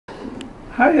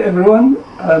Hi everyone,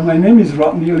 my name is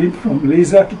Rodney Lim from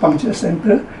Laser Acupuncture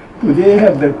Center. Today I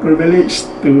have the privilege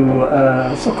to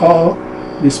so-called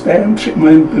dispense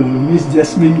treatment to Miss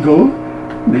Jasmine Goh,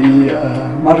 the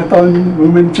marathon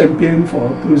women champion for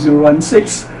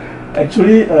 2016.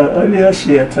 Actually, earlier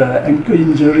she had an ankle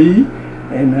injury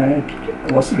and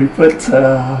was referred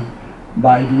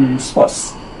by the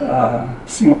sports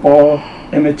Singapore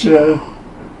amateur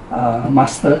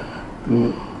master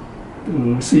to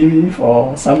see me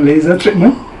for some laser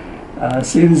treatment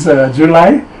since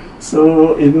July.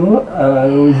 So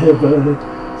we have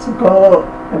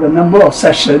a number of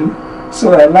sessions.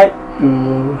 So I'd like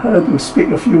her to speak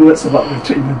a few words about the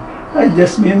treatment. Hi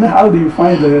Jasmine, how do you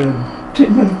find the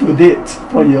treatment to date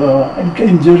for your ankle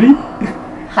injury?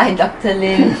 Hi Dr.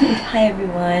 Lim. Hi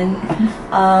everyone.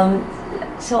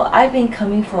 So I've been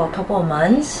coming for a couple of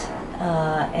months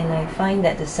and I find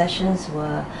that the sessions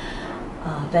were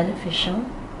beneficial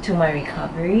to my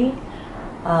recovery.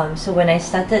 So when I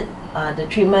started the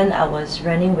treatment, I was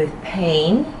running with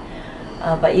pain,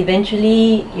 but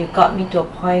eventually you got me to a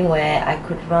point where I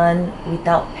could run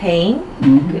without pain.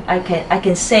 Mm-hmm. I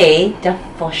can say that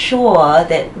for sure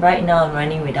that right now I'm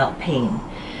running without pain.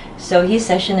 So his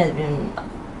session has been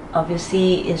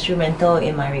obviously instrumental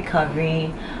in my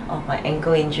recovery of my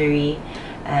ankle injury,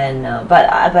 and but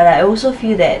I also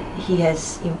feel that he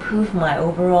has improved my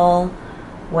overall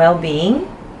well-being,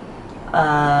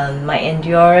 my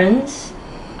endurance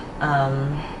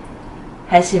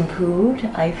has improved.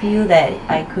 I feel that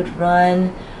I could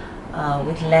run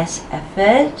with less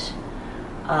effort.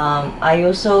 I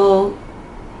also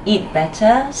eat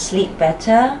better, sleep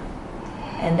better,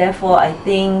 and therefore I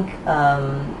think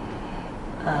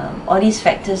all these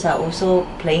factors are also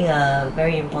playing a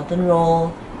very important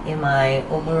role in my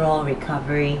overall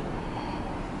recovery.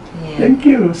 Yeah. Thank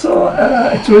you. So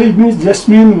actually Miss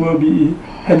Jasmine will be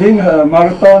heading her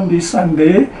marathon this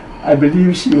Sunday. I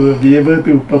believe she will be able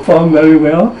to perform very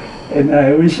well, and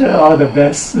I wish her all the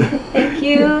best. Thank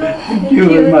you. Thank you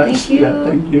very much. Thank you. Yeah,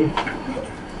 thank you.